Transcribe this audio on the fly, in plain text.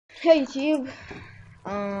Hey YouTube,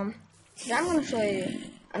 today I'm gonna show you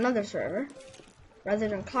another server rather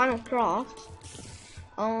than Minecraft.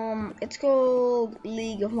 It's called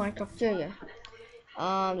League of Minecrafteria.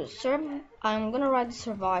 The server, I'm gonna write the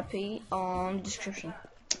server IP on the description.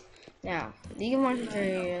 Now, League of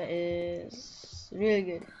Minecrafteria is really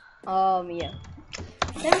good. Yeah.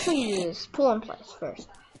 Let me show you the spawn place first.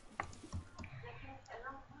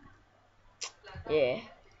 Yeah,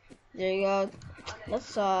 there you go.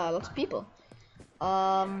 Lots of people.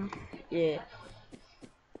 Yeah.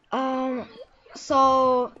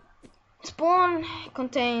 So spawn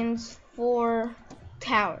contains 4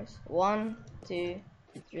 towers. 1, 2,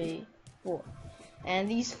 3, 4. And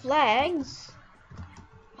these flags,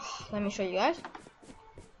 let me show you guys,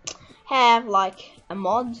 have like a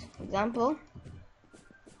mod example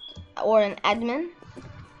or an admin.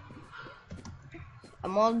 A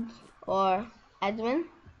mod or admin.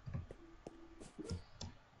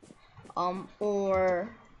 Or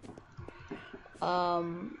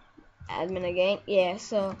admin again. Yeah,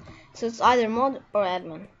 so it's either mod or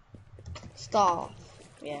admin. Staff.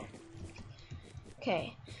 Yeah.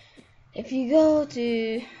 Okay. If you go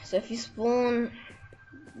to, so if you spawn,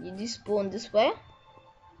 you do spawn this way.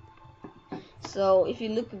 So if you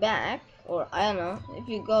look back, or I don't know, if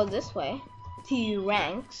you go this way to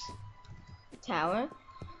ranks tower,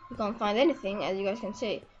 you can't find anything, as you guys can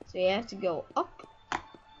see. So you have to go up.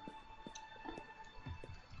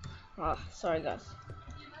 Oh, sorry guys.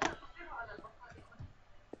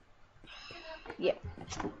 Yeah,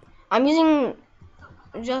 I'm using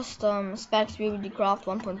just specs Craft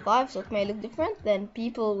 1.5, so it may look different than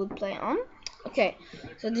people would play on. Okay,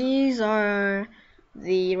 so these are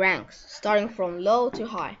the ranks starting from low to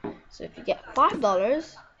high. So if you get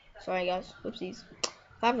 $5, sorry guys, whoopsies,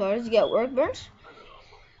 $5, you get workbench,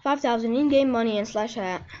 5,000 in-game money and slash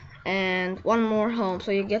hat, and 1 more home, so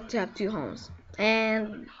you get to have 2 homes,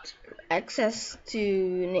 and access to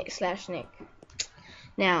Nick.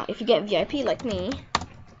 Now, if you get VIP like me,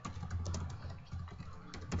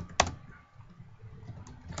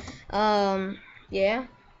 yeah,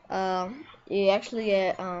 you actually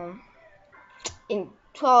get in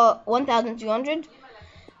 1,200,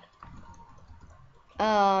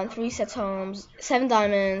 3 sets homes, 7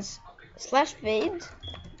 diamonds, slash fade,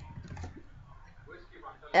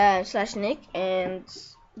 slash Nick, and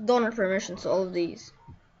donor permissions. All of these.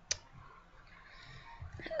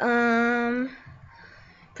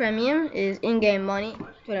 Premium is in-game money,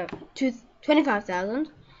 25,000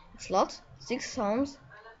 slots, 6 homes,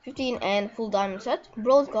 15 and full diamond set,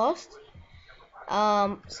 broadcast,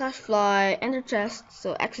 slash fly, ender chest,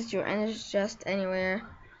 so access your ender chest anywhere,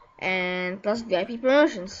 and plus VIP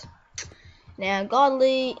promotions. Now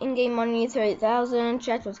godly, in-game money 30,000,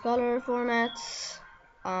 chat with color formats,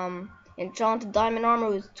 enchanted diamond armor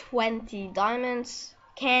with 20 diamonds,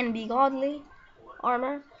 can be godly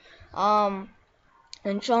armor,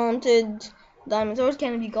 enchanted diamond sword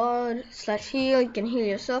can be god, slash heal, you can heal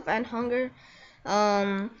yourself and hunger,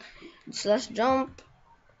 slash jump,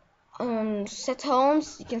 set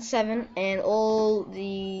homes, you can 7, and all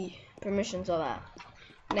the permissions of that.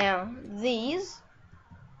 Now these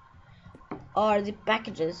are the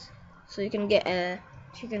packages, so you can get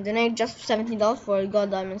you can donate just $17 for a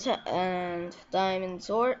god diamond set and diamond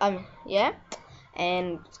sword, yeah,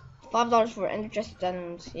 and $5 for ender chest,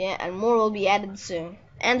 and yeah, and more will be added soon,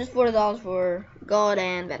 and just $40 for god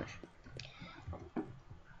and vanish.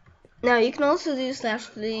 Now you can also do slash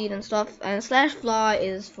fleet and stuff, and slash fly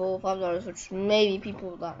is for $5, which maybe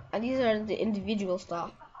people don't. And these are the individual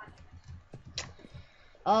stuff.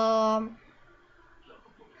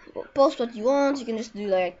 Post what you want. You can just do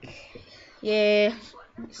like, yeah,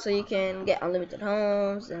 so you can get unlimited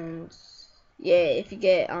homes, and yeah, if you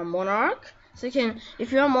get monarch, so you can,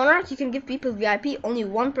 if you're a monarch, you can give people VIP, only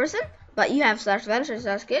 1 person, but you have slash vanish or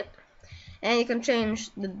slash kit, and you can change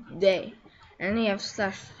the day, and you have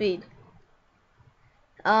slash feed.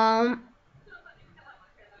 Platinum.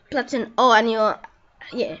 Oh, and you,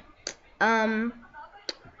 yeah.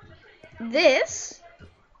 This,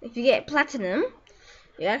 if you get platinum,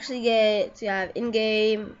 you actually get to have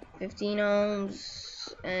in-game 15 homes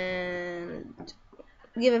and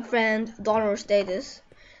give a friend donor status,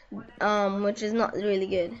 which is not really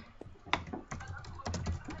good.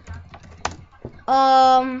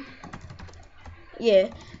 Yeah,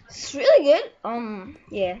 it's really good.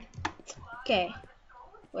 Yeah. Okay.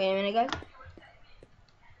 Wait a minute, guys.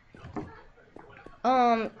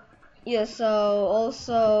 Yeah. So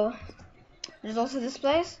also, there's also this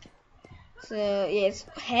place. So yeah, it's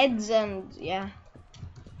heads, and yeah,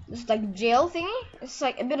 it's like jail thingy. It's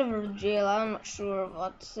like a bit of a jail. I'm not sure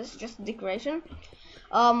what this is, just decoration.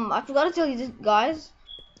 I forgot to tell you this, guys.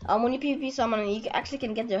 When you PvP someone, you actually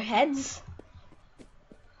can get their heads.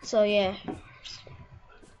 So yeah.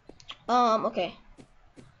 Okay.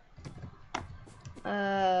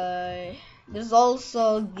 There's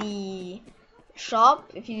also the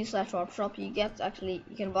shop. If you use /shop,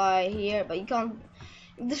 you can buy here, but you can't.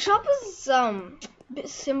 The shop is a bit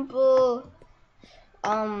simple.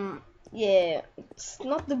 Yeah, it's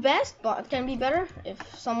not the best, but it can be better if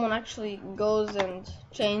someone actually goes and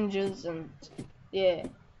changes and yeah,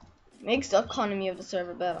 makes the economy of the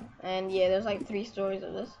server better. And yeah, there's like 3 stories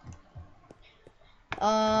of this.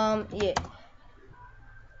 Yeah.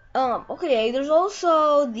 Okay, there's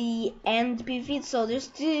also the end PvP. So there's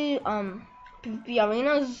 2 PvP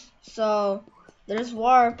arenas. So there's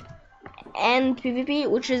Warp and PvP,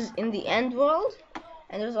 which is in the end world,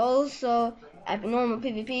 and there's also abnormal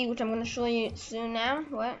PvP, which I'm gonna show you soon now.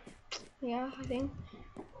 What? Yeah, I think.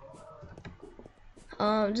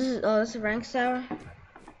 This is a rank tower.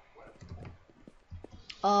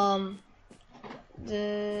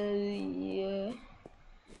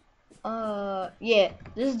 Yeah,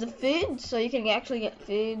 this is the food, so you can actually get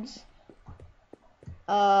foods.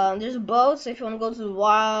 There's a boat, so if you want to go to the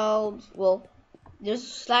wild, well, there's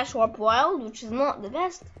 /warp wild, which is not the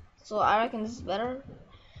best, so I reckon this is better.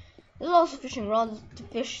 There's also fishing rods to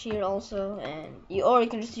fish here also, and you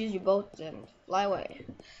can just use your boat and fly away.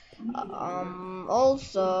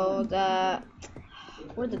 Also that,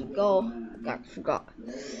 where did it go? God, forgot.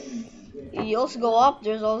 You also go up.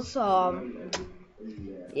 There's also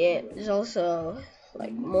yeah, there's also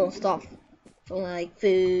like more stuff, like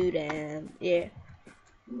food and yeah.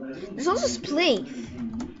 There's also spleef.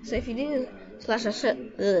 So if you do /SS,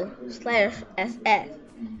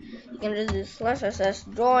 you can just do /SS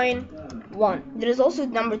join 1. There is also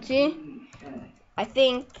number 2. I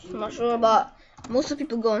think, I'm not sure, but most of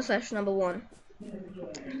people go in /1.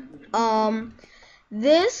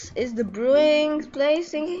 This is the brewing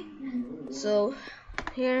place thingy. So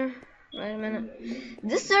here, wait a minute.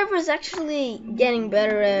 This server is actually getting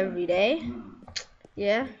better every day.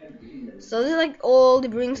 Yeah. So this is like all the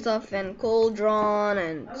brewing stuff and cauldron,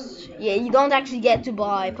 and yeah, you don't actually get to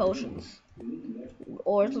buy potions,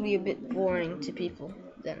 or it'll be a bit boring to people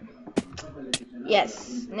then.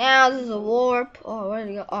 Yes, now this is a warp. Oh, where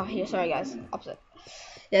did it go? Oh, here, sorry guys, opposite.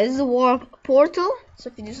 Yeah, this is a warp portal. So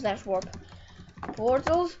if you do /warp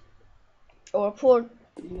portals, or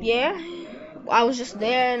yeah, I was just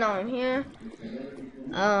there, now I'm here.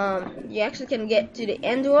 You actually can get to the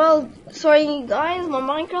end world. Sorry guys, my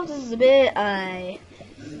Minecraft is a bit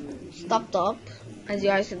stuffed up, as you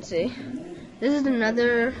guys can see. This is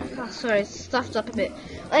another, sorry, it's stuffed up a bit.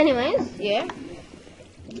 Anyways, yeah,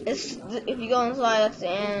 if you go inside, that's the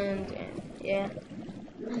end, and yeah.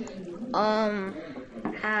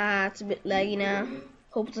 It's a bit laggy now.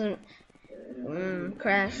 Hope it doesn't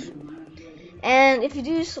crash. And if you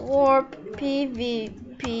do warp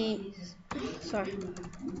PvP, sorry,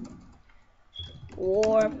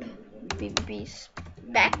 warp PvP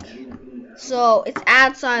spec, so it's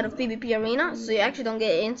outside of PvP arena, so you actually don't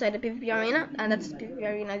get inside the PvP arena, and that's the PvP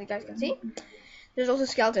arena, as you guys can see. There's also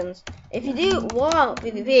skeletons. If you do warp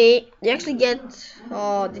PvP, you actually get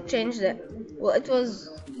they changed it. Well, it was,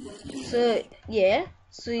 so yeah,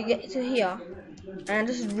 so you get to here, and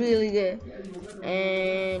this is really good.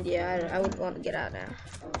 And yeah, I would want to get out now.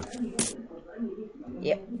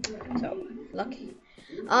 Yep, so lucky.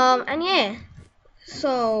 And yeah,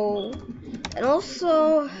 so, and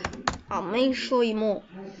also I'll make show you more.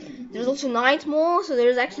 There's also night mall, so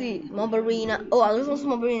there's actually mob arena. Oh, there's also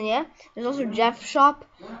mob arena, yeah. There's also Jeff shop.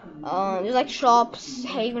 There's like shops,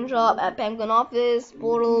 Haven shop, at Penguin office,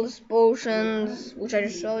 portals, potions, which I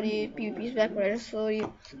just showed you, PvP spec, which I just showed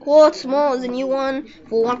you. Quartz mall is a new one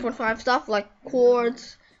for 1.5 stuff like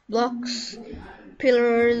quartz, blocks,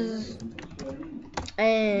 pillars,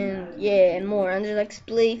 and yeah, and more. And there's like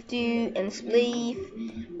spleef too, and spleef,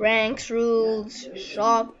 ranks, rules,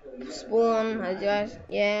 shop, spawn, as you guys,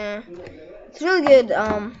 yeah, it's really good.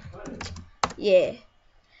 Yeah,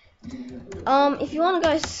 if you want to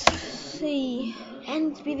guys see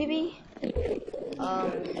end PvP, as you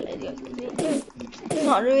guys can see, it's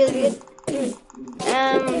not really good.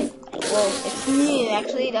 Well, it's new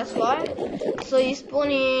actually, that's why. So you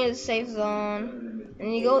spawn in the safe zone,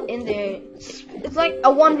 and you go in there. It's like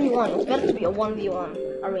a 1v1. It's better to be a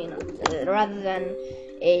 1v1 arena rather than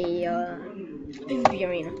a PvP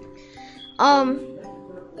arena.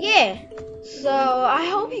 Yeah. So I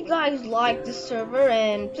hope you guys like this server,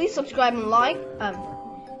 and please subscribe and like.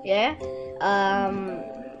 Yeah.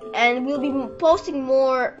 And we'll be posting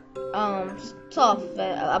more stuff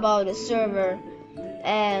about the server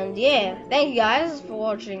And yeah, thank you guys for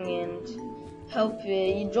watching, and hope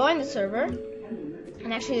you join the server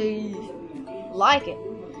and actually like it.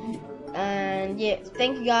 And yeah,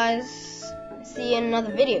 thank you guys. See you in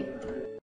another video.